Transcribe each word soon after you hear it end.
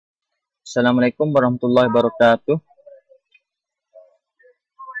Assalamualaikum warahmatullahi wabarakatuh.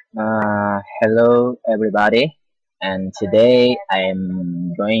 Hello everybody, and today I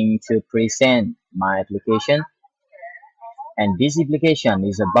am going to present my application, and this application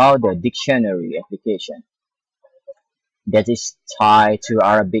is about the dictionary application that is tied to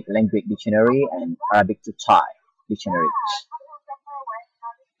Arabic language dictionary and Arabic to Thai dictionary.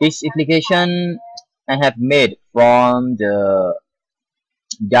 This application I have made from the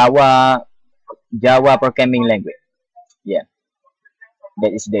Java programming language. Yeah,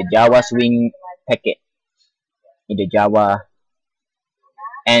 that is the Java Swing packet in the Java,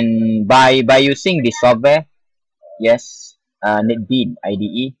 and by using this software, yes, Netbean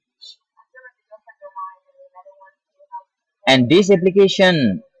IDE, and this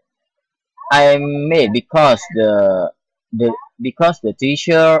application I made because the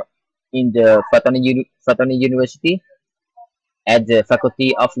teacher in the Fatoni University at the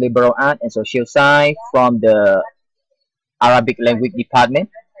Faculty of Liberal Arts and Social Science from the Arabic language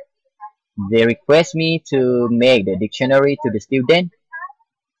department, they request me to make the dictionary to the student,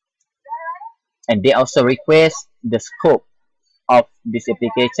 and they also request the scope of this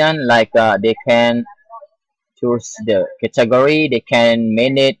application, like they can choose the category, they can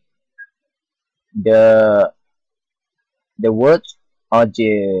manage the words, or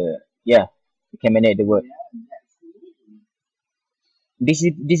they can manage the word. This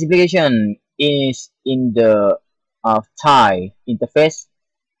application is in the Thai interface.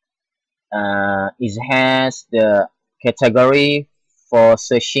 It has the category for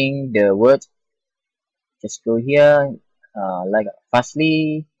searching the word. Just go here, like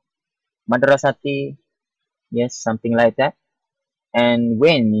Fasli, Madrasati, yes, something like that. And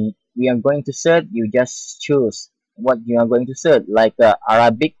when we are going to search, you just choose what you are going to search, like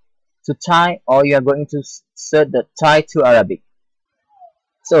Arabic to Thai, or you are going to search the Thai to Arabic.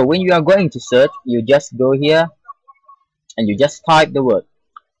 So when you are going to search, you just go here and you just type the word,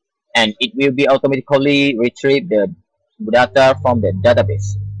 and it will be automatically retrieve the data from the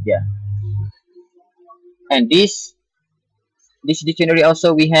database. Yeah, and this dictionary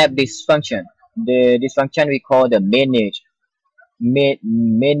also, we have this function. This function we call the management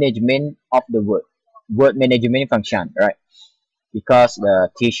of the word management function, right? Because the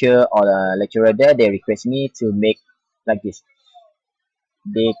teacher or the lecturer there, they request me to make like this.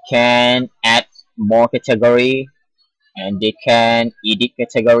 They can add more category, and they can edit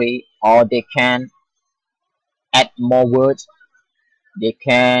category, or they can add more words, they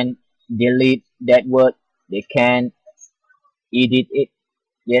can delete that word, they can edit it,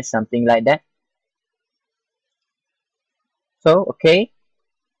 yes, something like that. So okay,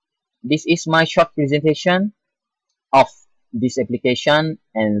 this is my short presentation of this application,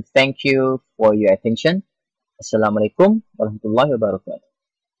 and thank you for your attention. Assalamualaikum warahmatullahi wabarakatuh.